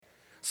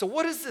So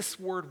what does this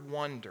word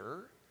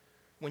wonder,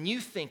 when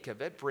you think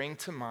of it, bring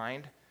to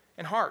mind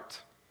and heart?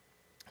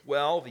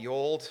 Well, the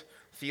old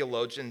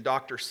theologian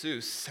Dr.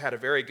 Seuss had a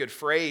very good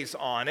phrase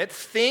on it.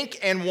 Think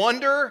and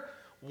wonder,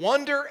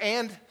 wonder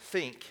and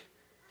think,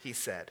 he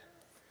said.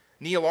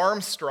 Neil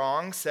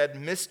Armstrong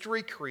said,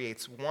 mystery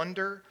creates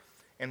wonder,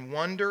 and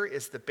wonder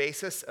is the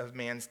basis of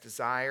man's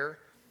desire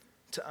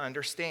to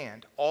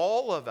understand.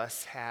 All of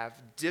us have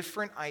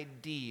different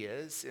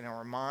ideas in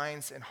our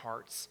minds and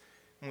hearts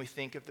when we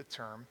think of the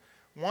term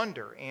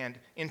wonder. And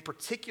in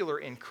particular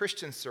in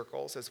Christian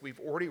circles, as we've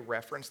already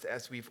referenced,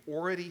 as we've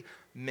already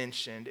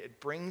mentioned, it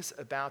brings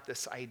about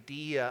this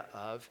idea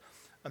of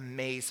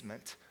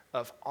amazement,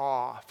 of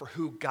awe for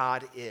who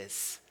God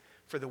is,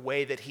 for the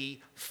way that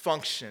he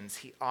functions,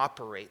 he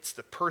operates,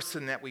 the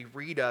person that we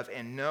read of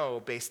and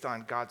know based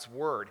on God's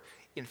word.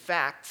 In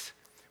fact,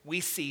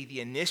 we see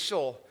the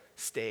initial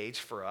stage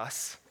for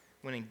us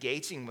when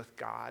engaging with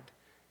God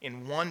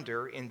in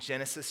wonder in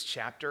Genesis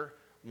chapter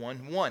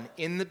 1:1.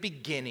 In the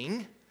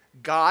beginning,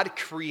 God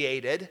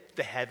created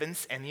the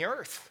heavens and the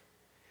earth.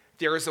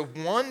 There is a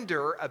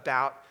wonder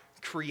about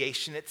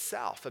creation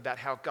itself, about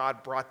how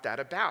God brought that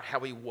about, how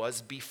he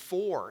was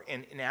before.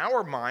 And in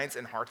our minds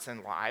and hearts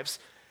and lives,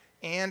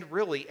 and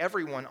really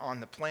everyone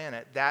on the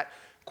planet, that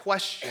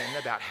question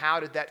about how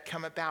did that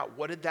come about,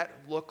 what did that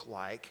look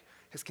like,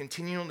 has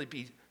continually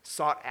been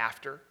sought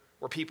after,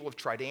 where people have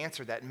tried to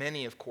answer that.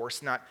 Many, of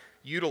course, not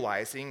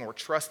utilizing or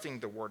trusting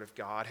the Word of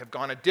God, have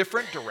gone a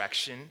different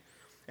direction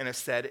and have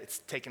said it's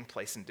taken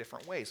place in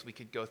different ways. We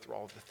could go through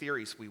all of the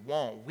theories. We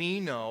won't. We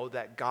know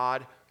that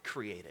God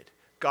created.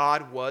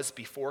 God was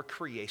before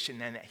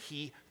creation, and that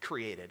he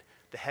created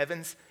the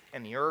heavens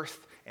and the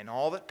earth and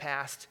all that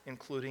passed,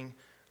 including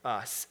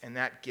us. And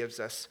that gives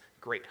us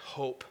great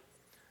hope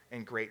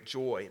and great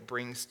joy. It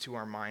brings to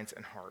our minds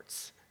and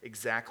hearts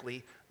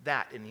exactly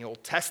that. In the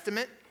Old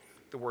Testament,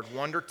 the word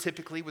wonder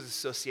typically was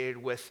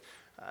associated with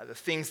the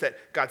things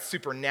that God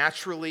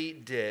supernaturally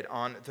did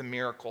on the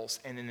miracles.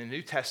 And in the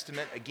New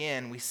Testament,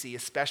 again, we see,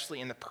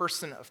 especially in the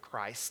person of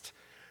Christ,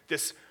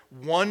 this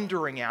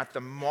wondering at the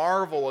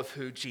marvel of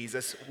who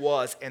Jesus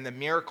was and the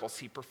miracles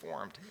he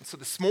performed. And so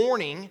this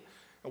morning,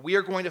 we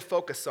are going to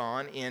focus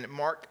on, in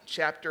Mark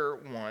chapter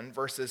 1,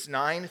 verses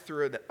 9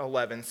 through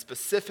 11,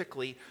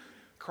 specifically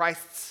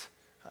Christ's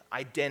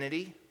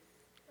identity,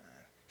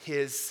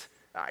 his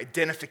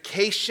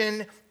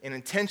identification and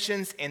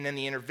intentions, and then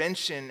the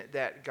intervention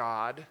that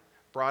God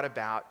brought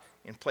about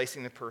in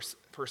placing the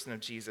person of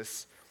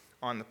Jesus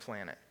on the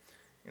planet.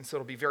 And so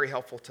it'll be very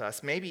helpful to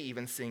us, maybe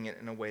even seeing it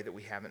in a way that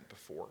we haven't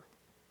before.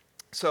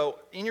 So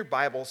in your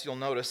Bibles, you'll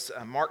notice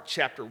Mark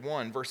chapter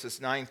 1, verses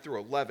 9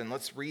 through 11.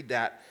 Let's read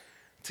that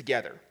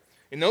together.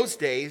 In those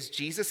days,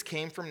 Jesus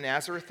came from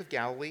Nazareth of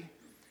Galilee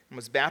and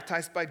was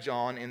baptized by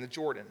John in the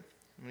Jordan.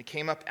 When he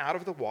came up out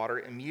of the water,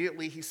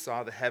 immediately he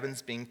saw the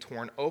heavens being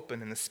torn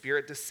open and the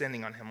Spirit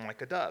descending on him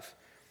like a dove.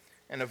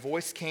 And a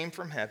voice came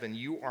from heaven,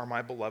 "You are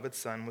my beloved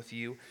Son, with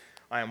you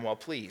I am well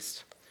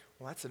pleased."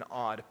 Well, that's an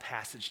odd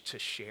passage to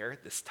share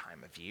this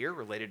time of year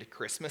related to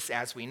Christmas.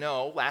 As we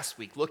know, last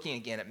week, looking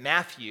again at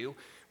Matthew,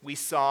 we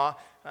saw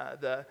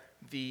the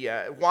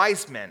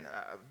wise men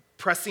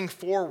pressing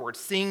forward,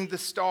 seeing the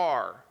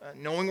star,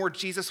 knowing where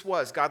Jesus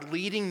was, God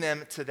leading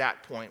them to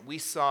that point. We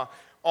saw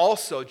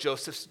also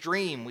Joseph's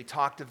dream. We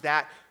talked of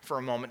that for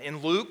a moment.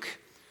 In Luke,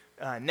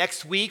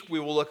 next week, we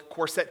will look, of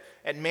course,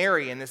 at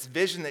Mary and this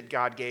vision that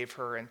God gave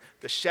her, and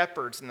the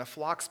shepherds and the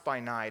flocks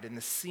by night, and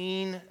the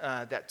scene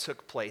that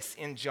took place.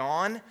 In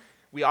John,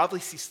 we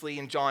obviously see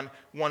in John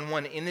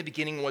 1:1, in the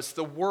beginning was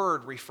the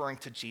Word, referring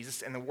to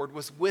Jesus, and the Word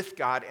was with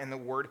God, and the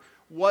Word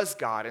was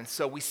God. And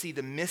so we see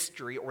the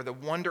mystery or the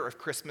wonder of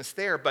Christmas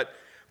there. But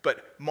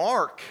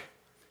Mark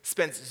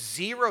spends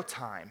zero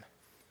time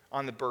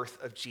on the birth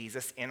of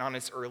Jesus and on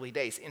his early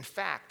days. In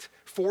fact,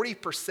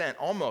 40%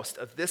 almost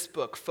of this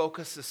book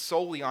focuses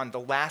solely on the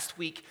last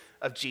week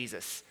of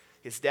Jesus,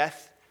 his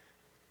death,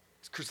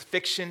 his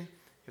crucifixion,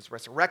 his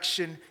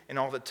resurrection, and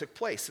all that took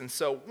place. And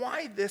so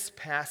why this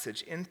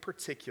passage in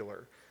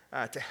particular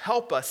to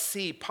help us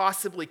see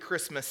possibly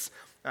Christmas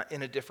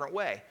in a different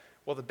way?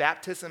 Well, the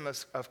baptism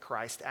of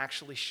Christ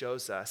actually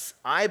shows us,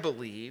 I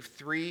believe,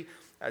 three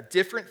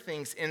different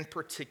things in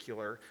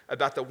particular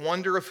about the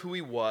wonder of who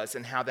he was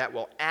and how that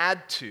will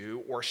add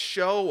to or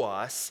show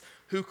us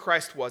who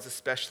Christ was,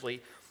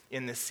 especially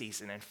in this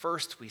season. And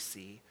first we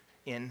see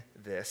in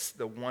this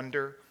the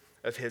wonder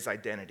of his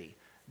identity.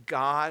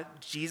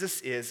 Jesus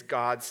is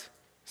God's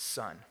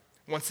Son.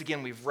 Once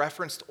again, we've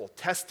referenced Old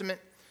Testament,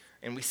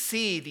 and we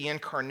see the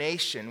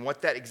incarnation,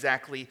 what that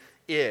exactly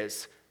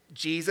is.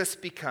 Jesus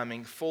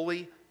becoming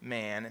fully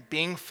man,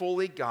 being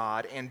fully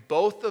God, and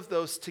both of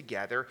those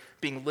together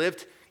being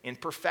lived in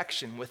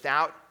perfection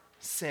without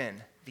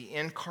sin. The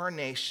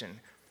incarnation,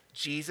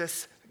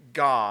 Jesus,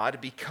 God,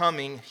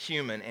 becoming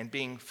human and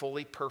being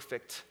fully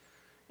perfect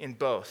in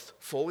both,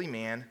 fully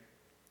man,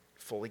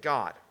 fully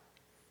God.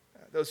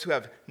 Those who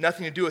have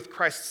nothing to do with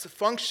Christ's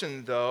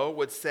function, though,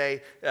 would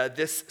say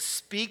this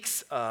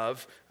speaks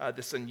of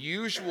this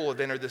unusual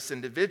event or this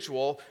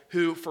individual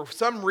who, for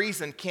some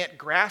reason, can't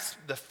grasp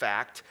the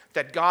fact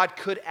that God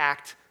could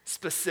act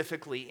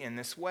specifically in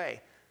this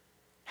way.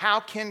 How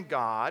can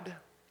God,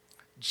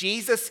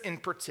 Jesus in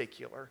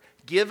particular,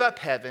 give up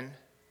heaven,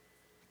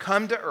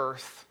 come to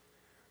earth,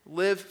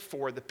 live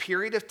for the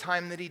period of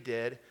time that he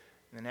did,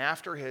 and then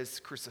after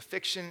his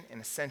crucifixion and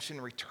ascension,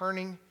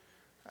 returning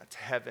to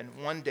heaven,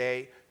 one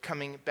day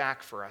coming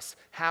back for us?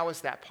 How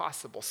is that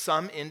possible?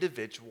 Some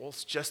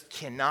individuals just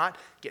cannot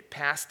get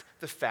past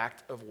the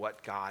fact of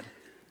what God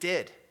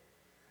did.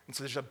 And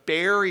so there's a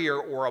barrier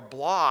or a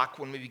block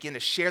when we begin to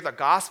share the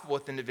gospel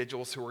with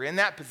individuals who are in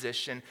that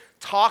position,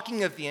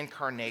 talking of the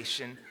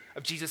incarnation,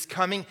 of Jesus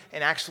coming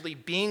and actually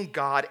being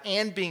God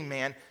and being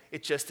man.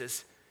 It just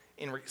is,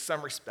 in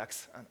some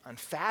respects,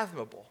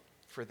 unfathomable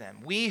for them.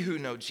 We who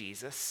know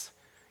Jesus,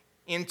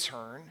 in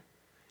turn,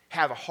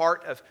 have a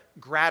heart of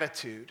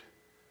gratitude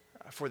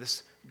for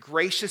this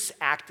gracious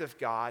act of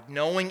God,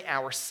 knowing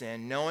our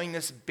sin, knowing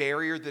this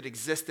barrier that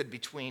existed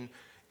between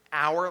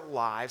our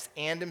lives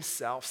and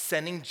himself,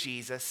 sending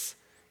Jesus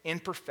in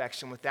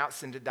perfection without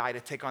sin to die, to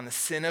take on the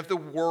sin of the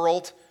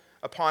world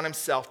upon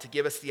himself, to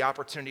give us the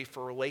opportunity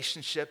for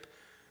relationship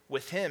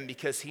with him,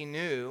 because he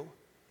knew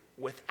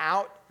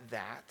without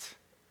that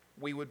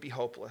we would be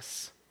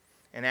hopeless.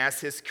 And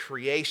as his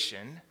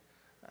creation,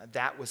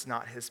 that was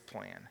not his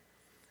plan.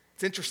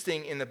 It's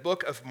interesting in the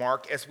book of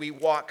Mark, as we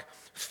walk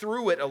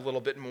through it a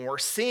little bit more,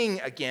 seeing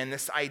again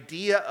this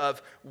idea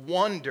of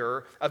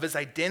wonder, of his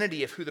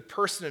identity, of who the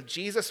person of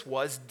Jesus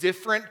was,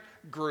 different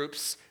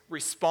groups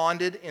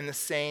responded in the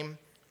same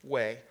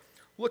way.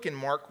 Look in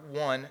Mark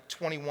 1,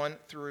 21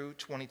 through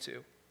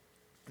 22.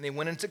 And they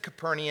went into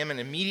Capernaum, and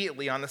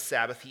immediately on the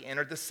Sabbath he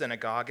entered the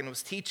synagogue and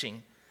was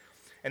teaching.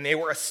 And they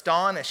were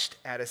astonished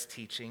at his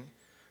teaching,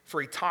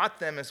 for he taught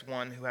them as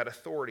one who had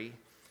authority,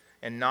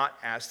 and not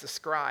as the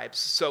scribes.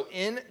 So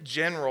in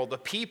general, the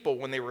people,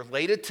 when they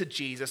related to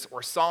Jesus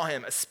or saw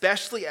him,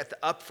 especially at the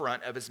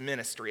upfront of his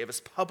ministry, of his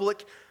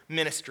public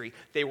ministry,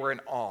 they were in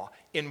awe,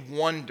 in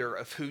wonder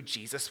of who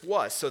Jesus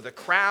was. So the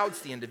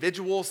crowds, the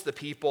individuals, the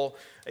people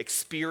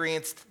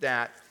experienced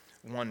that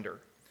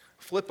wonder.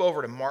 Flip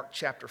over to Mark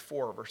chapter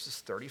 4, verses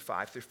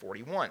 35 through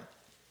 41.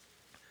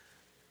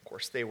 Of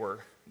course,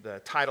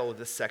 the title of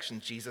this section,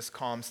 Jesus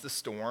Calms the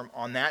Storm.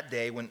 On that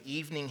day, when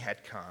evening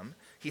had come,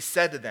 he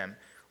said to them,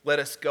 "Let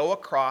us go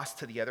across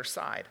to the other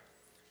side."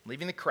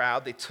 Leaving the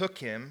crowd, they took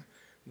him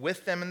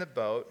with them in the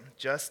boat,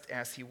 just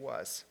as he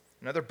was.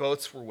 And other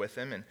boats were with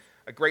him, and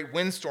a great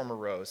windstorm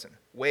arose, and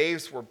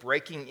waves were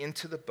breaking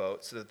into the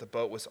boat, so that the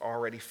boat was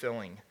already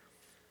filling.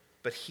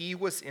 But he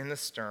was in the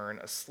stern,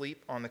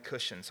 asleep on the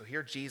cushion. So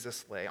here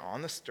Jesus lay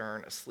on the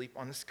stern, asleep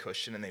on this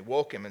cushion, and they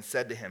woke him and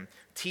said to him,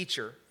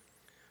 "Teacher,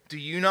 do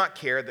you not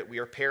care that we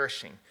are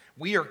perishing?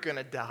 We are going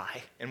to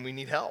die, and we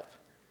need help."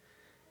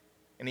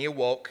 And he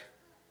awoke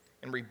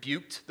and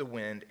rebuked the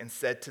wind and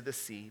said to the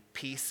sea,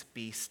 "Peace,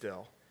 be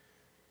still."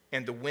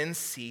 And the wind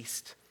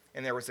ceased,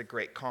 and there was a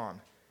great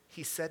calm.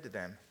 He said to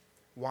them,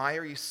 "Why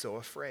are you so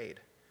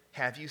afraid?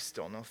 Have you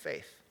still no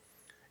faith?"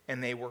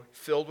 And they were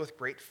filled with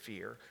great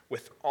fear,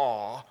 with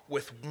awe,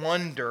 with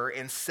wonder,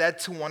 and said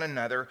to one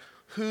another,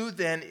 "Who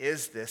then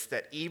is this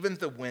that even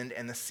the wind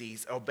and the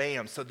seas obey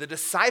him?" So the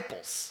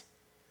disciples,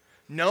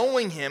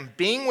 knowing him,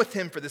 being with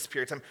him for this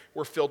period of time,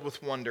 were filled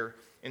with wonder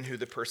in who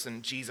the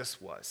person Jesus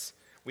was.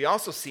 We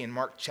also see in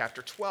Mark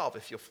chapter 12,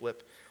 if you'll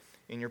flip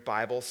in your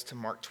Bibles to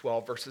Mark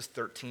 12, verses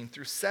 13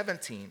 through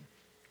 17.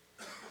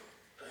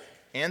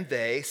 And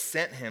they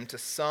sent him to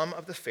some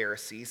of the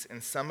Pharisees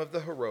and some of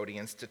the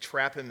Herodians to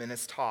trap him in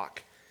his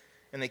talk.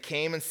 And they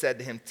came and said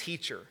to him,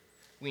 "Teacher,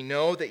 we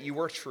know that you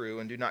are true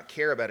and do not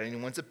care about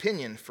anyone's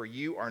opinion, for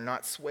you are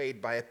not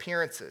swayed by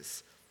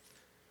appearances.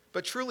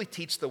 But truly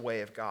teach the way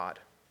of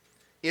God.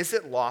 Is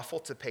it lawful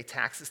to pay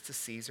taxes to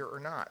Caesar or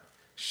not?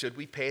 Should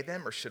we pay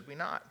them or should we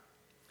not?"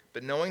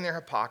 But knowing their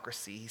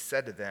hypocrisy, he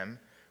said to them,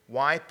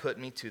 "Why put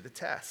me to the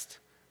test?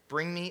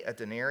 Bring me a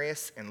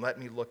denarius and let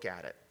me look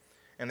at it."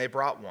 And they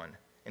brought one.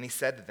 And he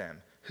said to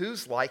them,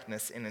 "Whose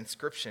likeness and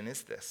inscription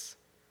is this?"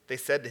 They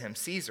said to him,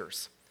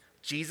 "Caesar's."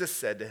 Jesus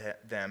said to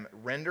them,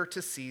 "Render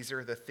to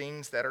Caesar the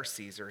things that are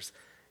Caesar's,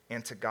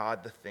 and to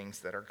God the things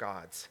that are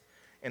God's."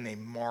 And they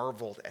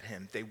marveled at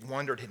him. They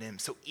wondered at him.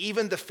 So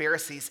even the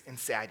Pharisees and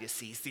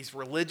Sadducees, these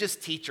religious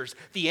teachers,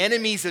 the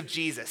enemies of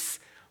Jesus,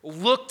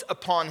 looked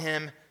upon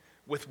him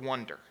with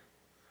wonder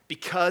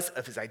because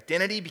of his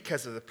identity,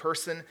 because of the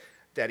person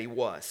that he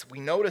was. We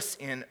notice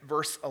in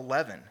verse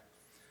 11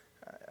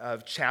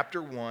 of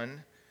chapter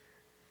 1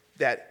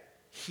 that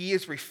he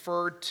is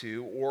referred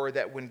to, or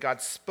that when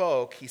God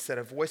spoke, he said,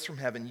 "A voice from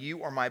heaven,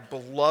 you are my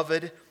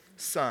beloved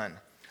son."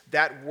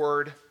 That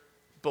word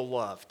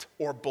beloved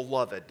or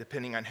beloved,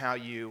 depending on how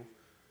you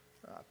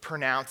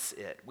pronounce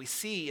it. We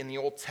see in the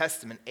Old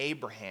Testament,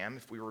 Abraham,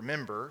 if we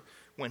remember,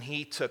 when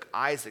he took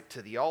Isaac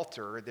to the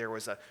altar, there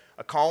was a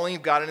calling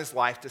of God in his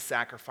life to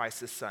sacrifice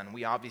his son.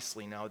 We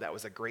obviously know that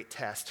was a great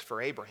test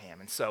for Abraham.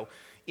 And so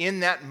in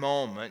that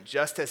moment,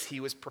 just as he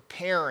was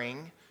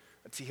preparing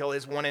to kill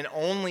his one and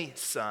only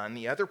son,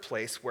 the other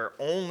place where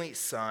only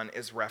son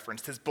is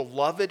referenced, his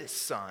beloved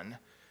son,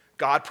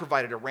 God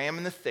provided a ram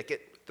in the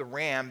thicket. The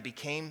ram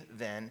became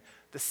then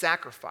the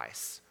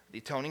sacrifice, the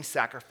atoning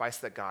sacrifice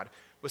that God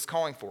was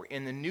calling for.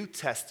 In the New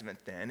Testament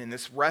then, in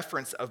this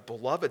reference of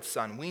beloved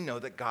son, we know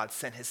that God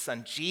sent his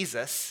son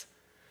Jesus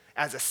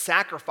as a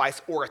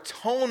sacrifice or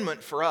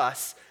atonement for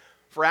us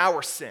for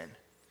our sin,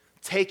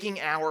 taking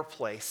our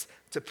place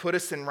to put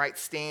us in right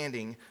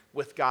standing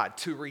with God,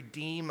 to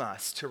redeem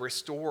us, to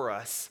restore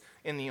us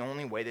in the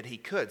only way that he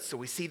could. So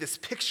we see this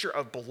picture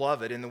of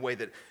beloved in the way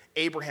that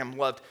Abraham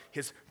loved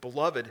his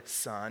beloved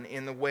son,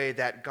 in the way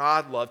that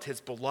God loved his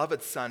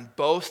beloved son,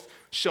 both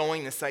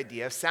showing this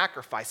idea of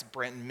sacrifice.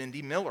 Brent and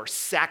Mindy Miller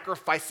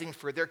sacrificing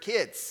for their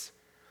kids,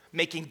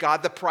 making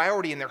God the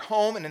priority in their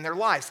home and in their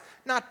lives,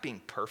 not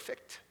being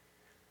perfect.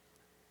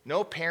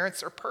 No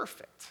parents are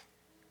perfect,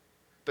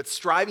 but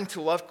striving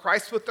to love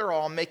Christ with their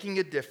all, making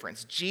a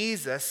difference.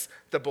 Jesus,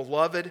 the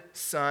beloved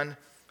Son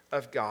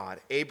of God.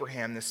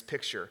 Abraham, this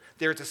picture.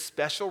 There's a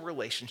special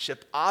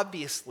relationship,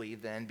 obviously,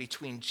 then,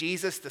 between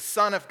Jesus, the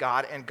Son of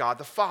God, and God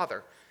the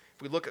Father.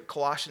 If we look at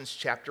Colossians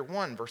chapter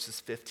 1, verses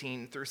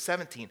 15 through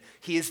 17,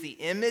 he is the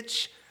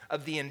image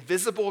of the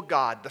invisible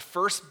God, the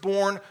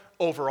firstborn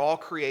over all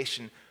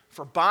creation.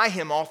 For by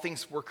him all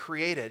things were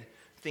created,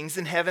 things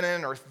in heaven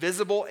and on earth,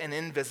 visible and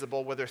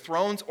invisible, whether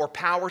thrones or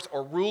powers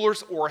or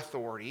rulers or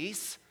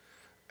authorities.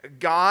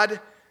 God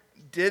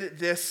did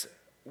this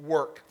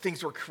work.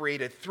 Things were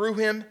created through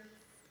him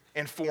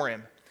and for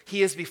him.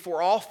 He is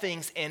before all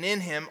things, and in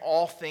him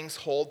all things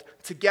hold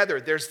together.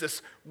 There's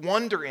this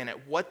wonder in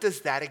it. What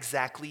does that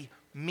exactly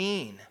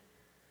mean?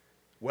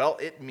 Well,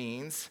 it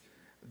means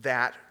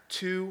that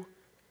two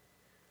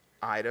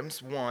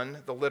items.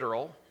 One, the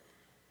literal,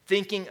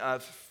 thinking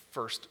of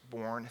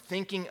firstborn,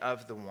 thinking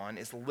of the one,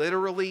 is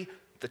literally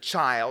the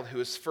child who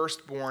is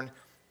firstborn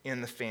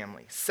in the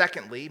family.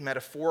 Secondly,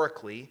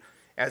 metaphorically,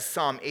 as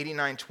Psalm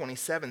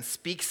 89:27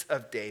 speaks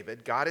of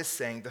David, God is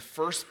saying the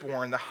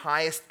firstborn, the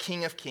highest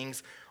king of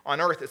kings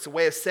on earth. It's a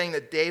way of saying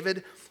that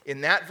David,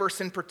 in that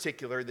verse in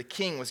particular, the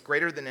king was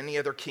greater than any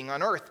other king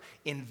on earth.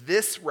 In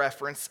this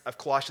reference of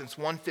Colossians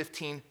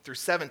 1:15 through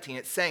 17,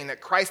 it's saying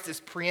that Christ is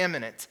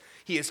preeminent.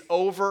 He is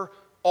over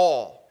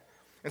all.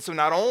 And so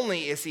not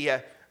only is he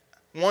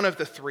one of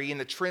the three in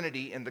the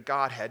Trinity in the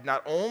Godhead,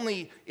 not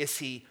only is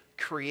he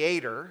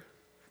creator,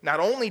 not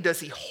only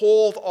does he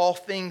hold all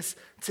things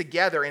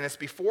together and is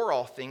before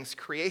all things,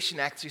 creation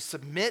actually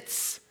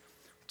submits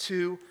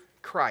to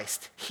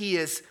Christ. He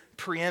is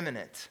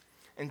preeminent,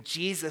 and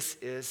Jesus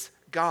is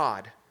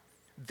God.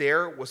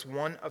 There was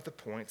one of the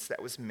points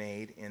that was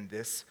made in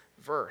this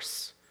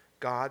verse.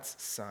 God's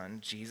Son,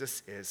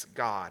 Jesus is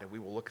God. And we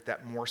will look at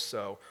that more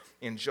so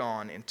in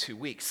John in 2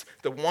 weeks.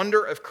 The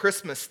wonder of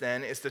Christmas,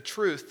 then, is the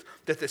truth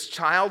that this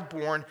child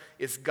born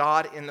is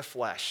God in the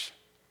flesh.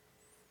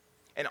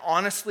 And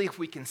honestly, if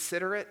we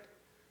consider it,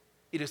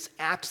 it is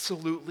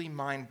absolutely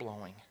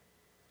mind-blowing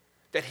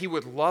that he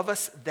would love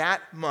us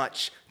that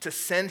much to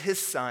send his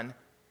son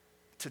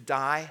to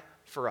die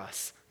for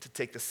us, to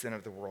take the sin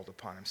of the world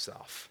upon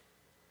himself.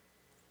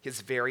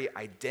 His very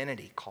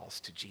identity calls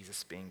to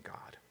Jesus being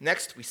God.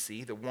 Next, we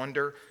see the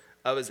wonder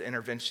of his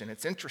intervention.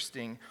 It's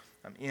interesting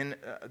in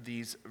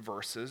these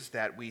verses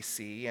that we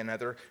see, and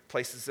other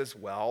places as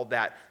well,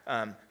 that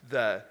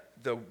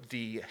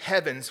the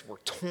heavens were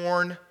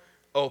torn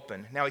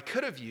open. Now, he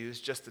could have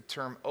used just the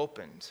term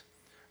opened.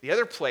 The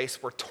other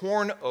place where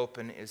torn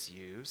open is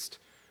used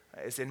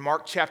is in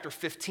Mark chapter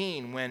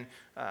 15, when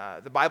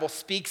the Bible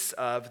speaks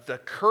of the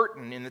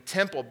curtain in the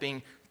temple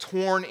being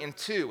torn in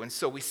two. And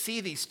so we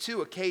see these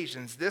two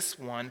occasions, this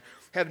one,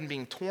 heaven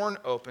being torn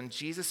open,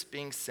 Jesus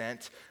being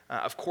sent.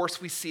 Of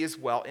course, we see as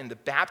well in the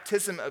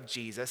baptism of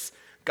Jesus,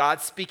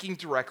 God speaking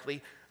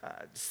directly,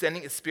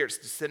 sending his Spirit,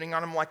 descending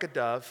on him like a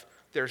dove.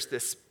 There's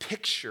this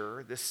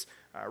picture, this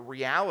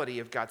reality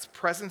of God's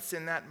presence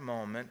in that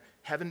moment,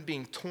 heaven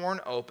being torn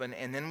open,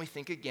 and then we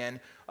think again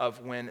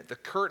of when the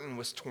curtain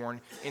was torn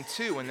in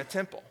two in the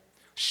temple,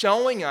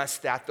 showing us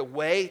that the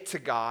way to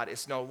God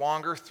is no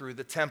longer through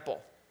the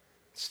temple,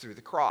 it's through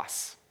the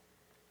cross.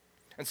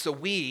 And so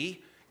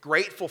we,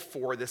 grateful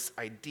for this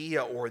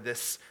idea or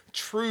this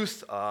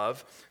truth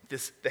of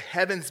the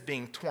heavens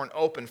being torn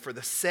open for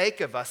the sake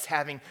of us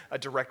having a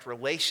direct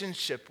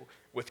relationship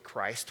with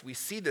Christ, we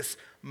see this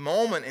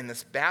moment in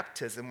this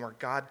baptism where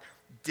God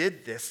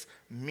did this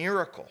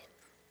miracle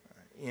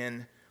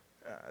in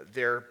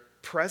their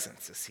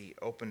presence as he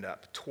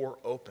tore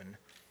open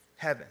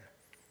heaven.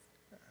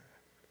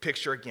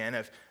 Picture again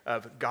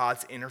of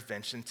God's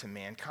intervention to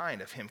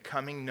mankind, of him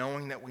coming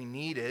knowing that we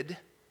needed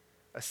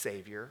a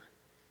Savior,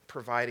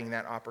 providing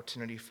that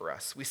opportunity for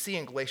us. We see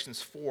in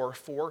Galatians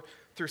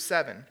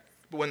 4:4-7,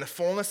 but when the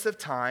fullness of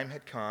time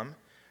had come,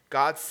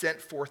 God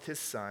sent forth his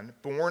Son,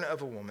 born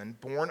of a woman,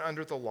 born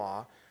under the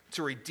law,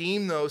 to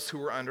redeem those who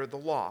were under the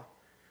law,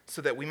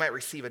 so that we might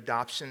receive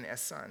adoption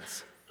as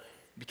sons.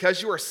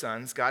 Because you are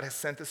sons, God has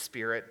sent the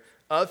Spirit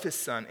of his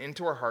Son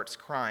into our hearts,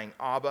 crying,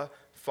 Abba,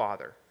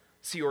 Father.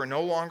 So you are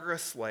no longer a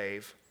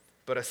slave,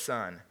 but a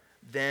son,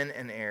 then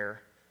an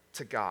heir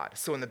to God.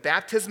 So in the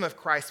baptism of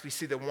Christ, we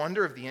see the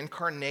wonder of the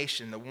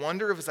incarnation, the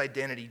wonder of his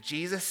identity.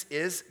 Jesus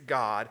is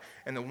God,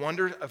 and the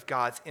wonder of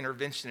God's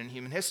intervention in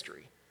human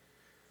history,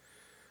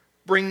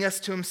 bringing us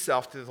to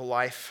himself through the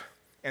life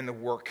and the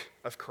work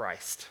of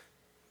Christ.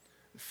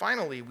 And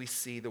finally, we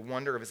see the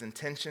wonder of his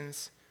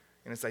intentions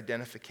and his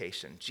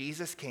identification.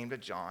 Jesus came to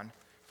John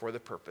for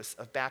the purpose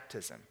of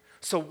baptism.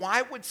 So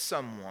why would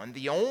someone,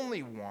 the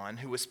only one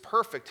who is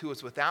perfect, who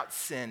is without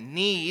sin,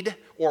 need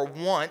or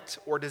want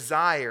or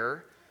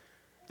desire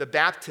the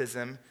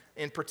baptism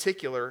in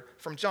particular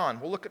from John?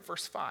 We'll look at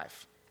verse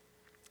 5.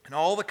 And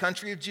all the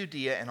country of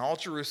Judea and all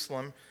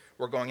Jerusalem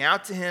were going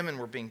out to him and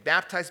were being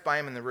baptized by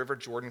him in the river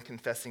Jordan,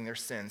 confessing their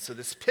sins. So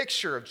this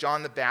picture of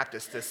John the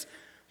Baptist, this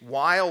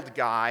wild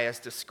guy as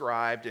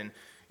described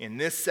in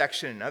this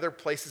section and other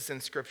places in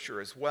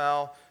Scripture as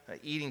well,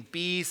 eating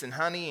bees and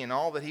honey and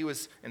all that he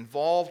was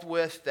involved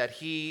with, that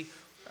he,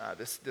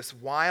 this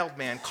wild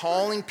man,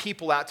 calling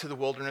people out to the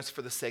wilderness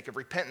for the sake of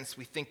repentance.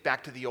 We think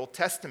back to the Old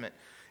Testament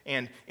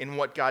and in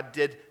what God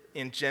did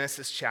in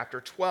Genesis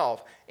chapter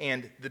 12,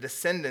 and the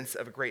descendants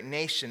of a great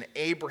nation,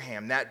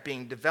 Abraham, that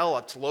being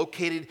developed,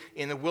 located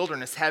in the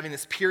wilderness, having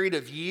this period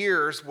of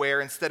years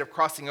where instead of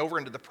crossing over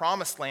into the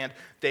promised land,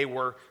 they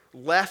were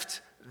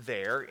left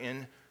there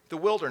in the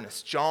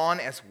wilderness.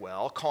 John as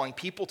well, calling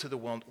people to the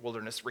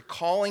wilderness,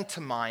 recalling to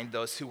mind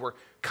those who were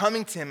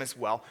coming to him as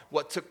well,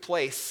 what took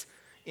place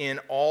in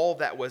all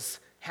that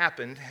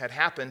had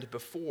happened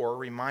before,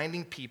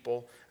 reminding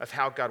people of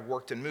how God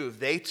worked and moved.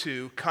 They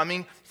too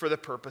coming for the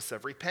purpose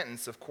of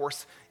repentance. Of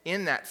course,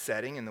 in that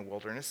setting in the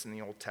wilderness in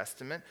the Old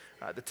Testament,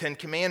 the Ten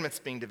Commandments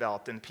being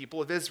developed and the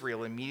people of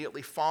Israel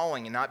immediately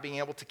following and not being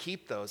able to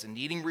keep those and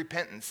needing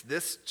repentance.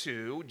 This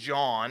too,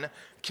 John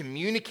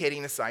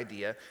communicating this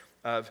idea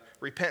of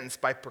repentance.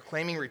 By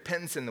proclaiming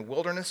repentance in the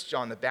wilderness,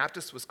 John the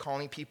Baptist was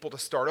calling people to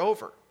start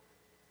over.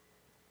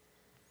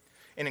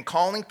 And in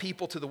calling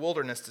people to the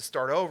wilderness to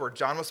start over,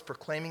 John was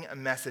proclaiming a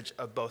message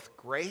of both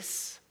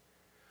grace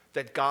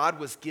that God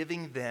was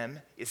giving them,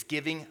 is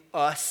giving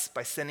us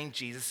by sending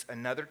Jesus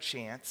another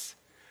chance,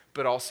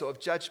 but also of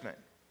judgment,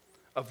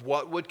 of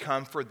what would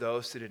come for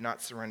those who did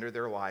not surrender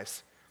their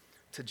lives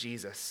to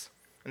Jesus.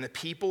 And the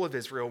people of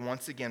Israel,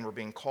 once again, were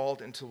being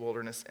called into the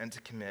wilderness and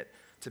to commit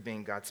to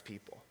being God's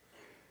people.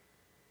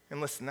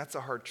 And listen, that's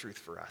a hard truth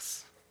for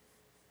us.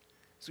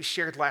 As we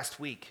shared last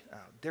week,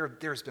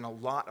 there's been a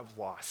lot of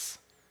loss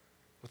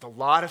with a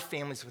lot of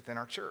families within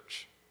our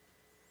church.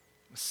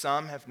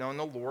 Some have known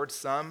the Lord,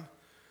 some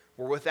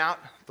were without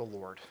the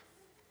Lord.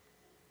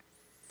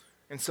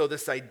 And so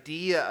this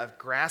idea of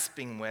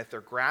grasping with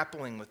or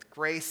grappling with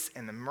grace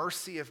and the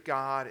mercy of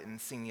God and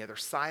seeing the other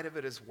side of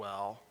it as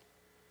well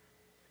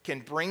can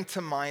bring to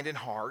mind and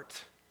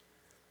heart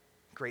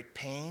great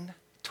pain,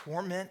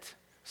 torment,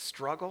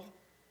 struggle,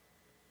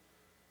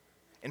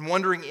 and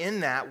wondering in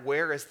that,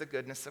 where is the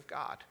goodness of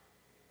God?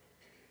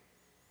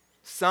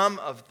 Some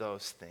of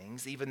those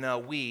things, even though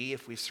we,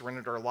 if we've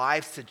surrendered our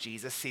lives to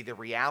Jesus, see the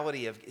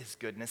reality of his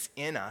goodness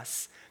in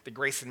us, the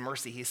grace and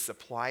mercy he's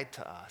supplied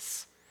to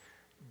us,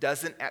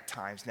 doesn't at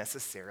times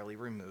necessarily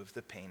remove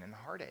the pain and the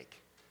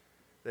heartache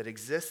that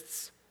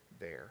exists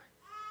there.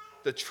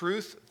 The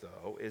truth,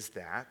 though, is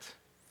that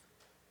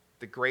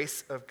the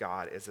grace of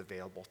God is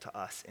available to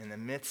us in the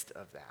midst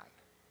of that.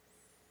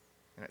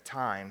 And at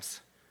times,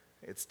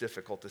 it's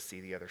difficult to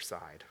see the other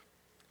side.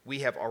 We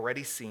have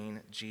already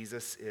seen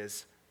Jesus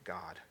is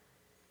God.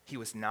 He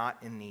was not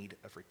in need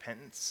of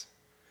repentance.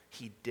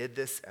 He did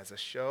this as a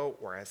show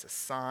or as a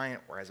sign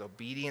or as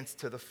obedience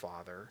to the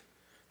Father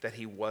that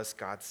he was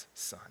God's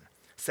Son.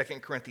 2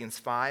 Corinthians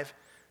 5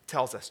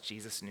 tells us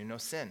Jesus knew no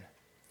sin.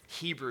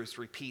 Hebrews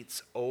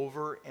repeats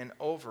over and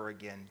over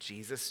again,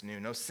 Jesus knew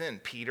no sin.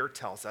 Peter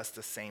tells us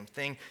the same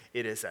thing.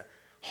 It is a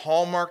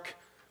hallmark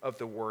of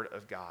the Word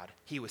of God.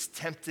 He was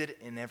tempted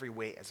in every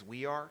way as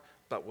we are,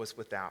 but was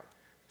without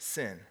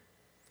sin.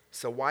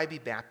 So why be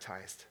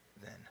baptized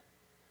then?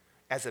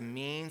 As a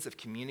means of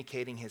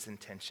communicating his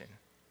intention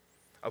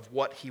of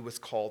what he was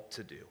called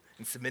to do.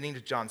 In submitting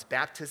to John's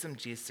baptism,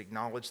 Jesus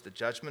acknowledged the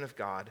judgment of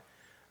God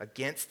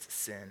against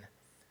sin,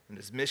 and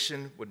his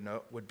mission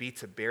would be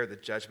to bear the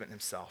judgment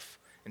himself.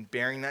 In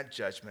bearing that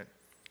judgment,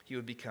 he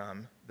would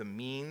become the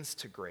means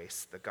to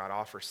grace that God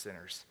offers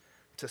sinners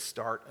to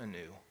start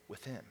anew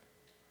with him.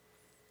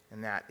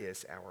 And that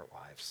is our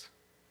lives.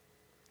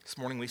 This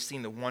morning we've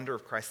seen the wonder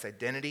of Christ's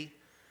identity,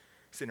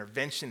 his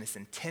intervention, his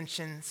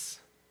intentions,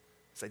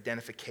 his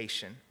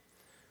identification.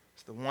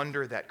 It's the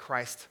wonder that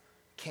Christ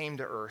came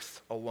to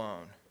earth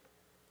alone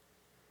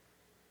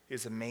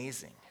is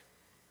amazing.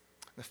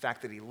 The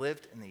fact that he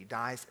lived and that he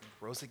dies and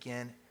he rose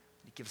again,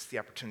 he gives us the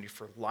opportunity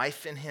for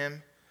life in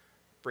him,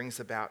 brings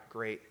about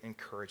great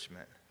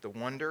encouragement. The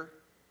wonder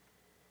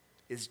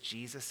is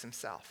Jesus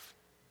himself,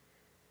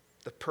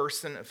 the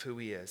person of who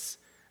he is.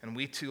 And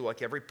we too,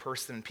 like every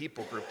person and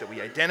people group that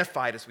we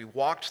identified as we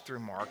walked through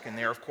Mark, and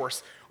there, of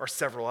course, are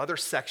several other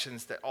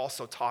sections that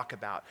also talk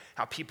about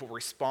how people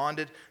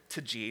responded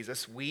to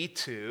Jesus, we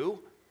too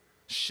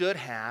should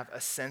have a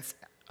sense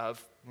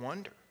of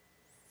wonder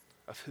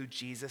of who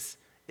Jesus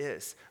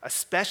is,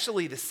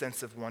 especially the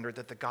sense of wonder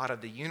that the God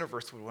of the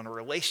universe would want a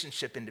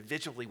relationship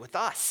individually with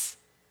us.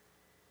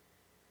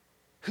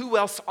 Who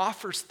else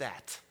offers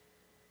that?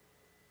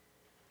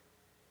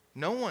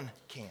 No one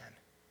can.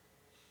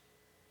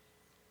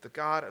 The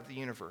God of the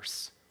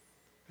universe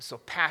is so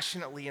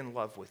passionately in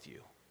love with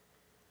you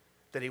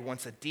that he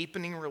wants a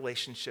deepening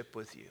relationship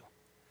with you.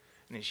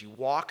 And as you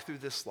walk through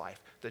this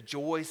life, the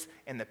joys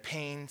and the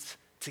pains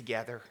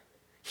together,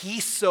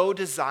 he so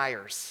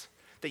desires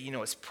that you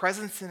know his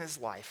presence in his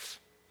life,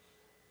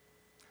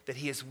 that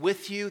he is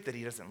with you, that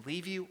he doesn't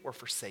leave you or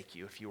forsake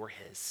you if you are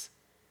his.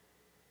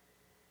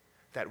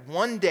 That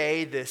one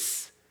day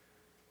this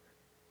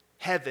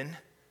heaven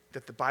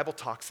that the Bible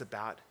talks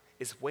about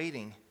is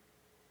waiting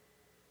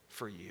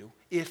for you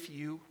if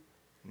you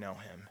know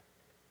him.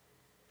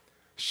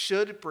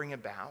 Should bring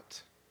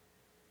about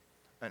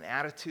an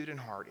attitude and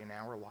heart in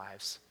our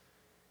lives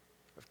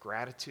of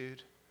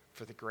gratitude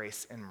for the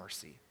grace and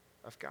mercy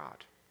of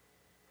God.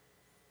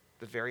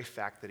 The very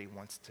fact that he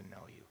wants to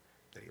know you,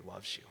 that he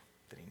loves you,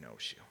 that he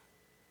knows you.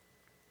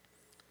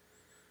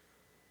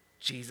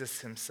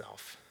 Jesus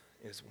himself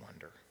is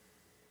wonder.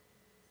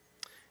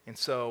 And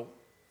so,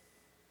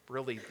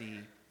 really,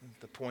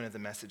 the point of the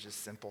message is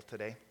simple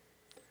today.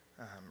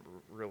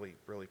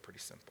 Really pretty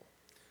simple.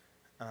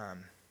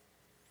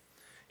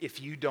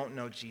 If you don't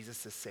know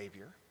Jesus as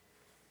Savior,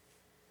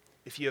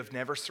 if you have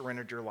never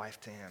surrendered your life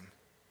to him,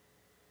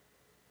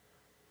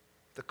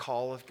 the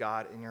call of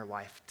God in your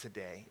life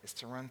today is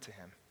to run to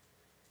him,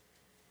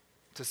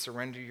 to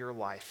surrender your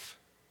life,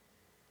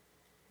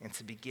 and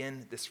to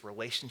begin this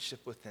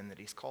relationship with him that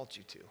he's called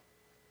you to.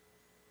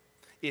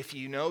 If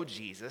you know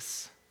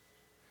Jesus,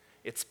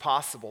 it's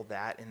possible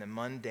that in the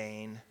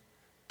mundane,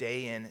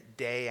 day in,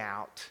 day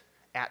out,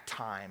 at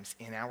times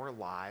in our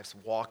lives,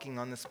 walking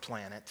on this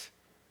planet,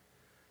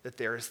 that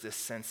there is this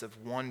sense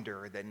of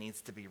wonder that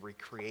needs to be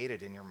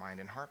recreated in your mind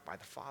and heart by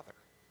the Father.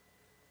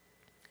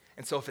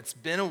 And so if it's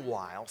been a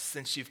while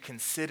since you've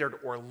considered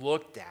or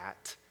looked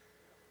at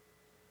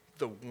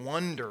the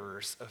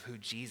wonders of who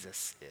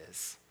Jesus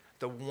is,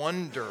 the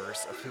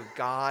wonders of who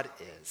God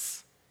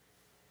is,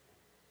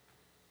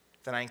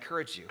 then I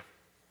encourage you,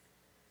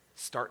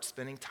 start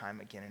spending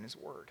time again in his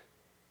word.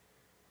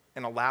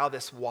 And allow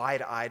this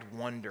wide-eyed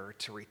wonder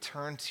to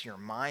return to your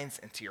minds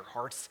and to your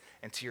hearts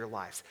and to your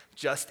lives,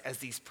 just as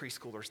these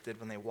preschoolers did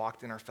when they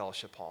walked in our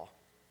fellowship hall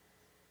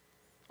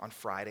on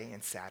Friday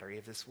and Saturday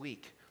of this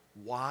week.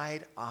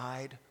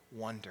 Wide-eyed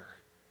wonder.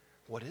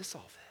 What is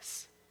all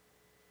this?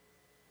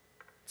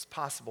 It's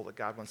possible that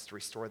God wants to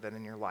restore that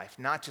in your life,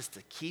 not just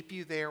to keep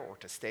you there or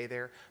to stay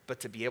there, but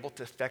to be able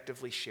to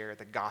effectively share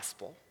the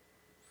gospel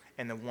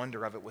and the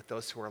wonder of it with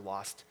those who are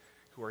lost,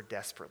 who are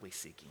desperately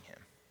seeking him.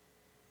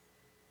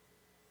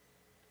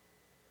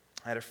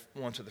 I had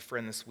lunch with a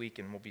friend this week,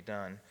 and we'll be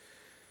done.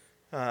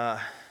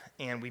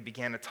 And we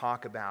began to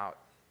talk about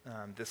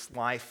this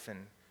life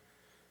and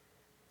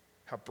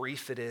how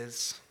brief it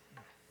is,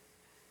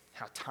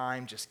 how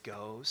time just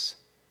goes.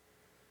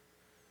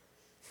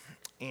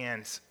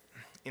 And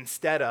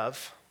instead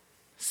of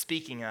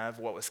speaking of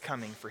what was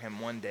coming for him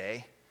one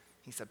day,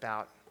 he's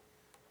about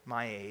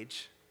my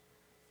age,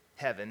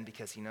 heaven,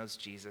 because he knows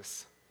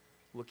Jesus,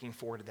 looking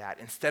forward to that.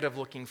 Instead of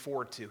looking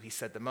forward to, he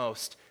said the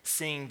most,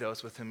 seeing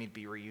those with whom he'd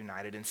be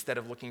reunited. Instead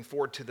of looking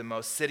forward to the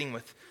most, sitting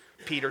with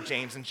Peter,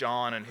 James, and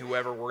John, and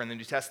whoever were in the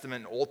New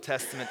Testament, Old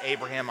Testament,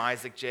 Abraham,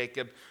 Isaac,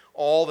 Jacob,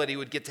 all that he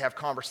would get to have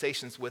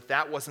conversations with.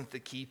 That wasn't the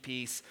key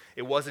piece.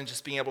 It wasn't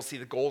just being able to see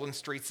the golden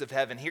streets of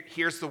heaven.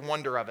 Here's the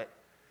wonder of it.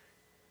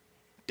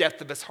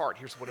 Depth of his heart.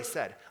 Here's what he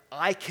said.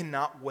 I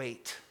cannot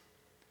wait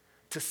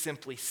to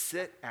simply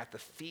sit at the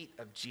feet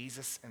of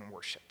Jesus and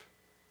worship.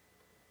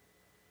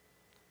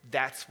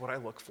 That's what I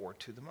look forward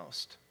to the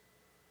most,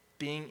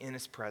 being in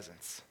his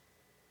presence.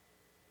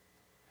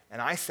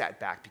 And I sat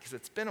back because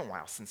it's been a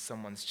while since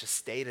someone's just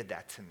stated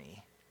that to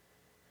me.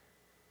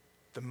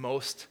 The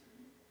most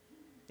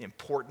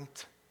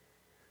important,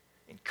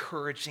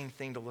 encouraging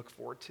thing to look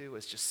forward to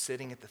is just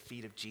sitting at the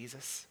feet of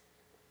Jesus,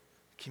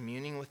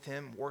 communing with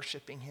him,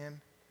 worshiping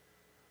him.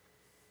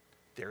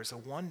 There's a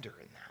wonder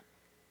in that.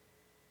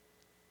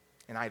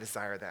 And I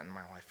desire that in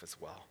my life as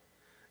well.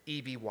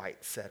 E.B.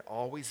 White said,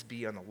 always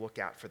be on the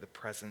lookout for the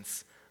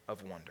presence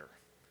of wonder.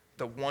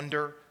 The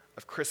wonder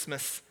of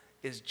Christmas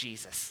is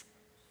Jesus.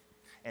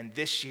 And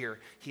this year,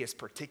 he has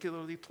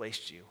particularly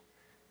placed you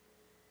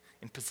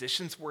in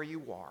positions where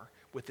you are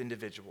with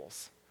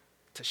individuals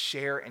to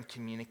share and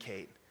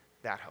communicate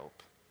that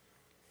hope.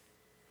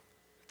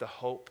 The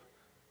hope,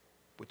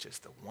 which is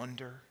the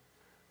wonder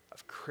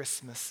of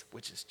Christmas,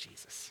 which is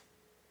Jesus.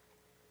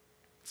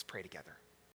 Let's pray together.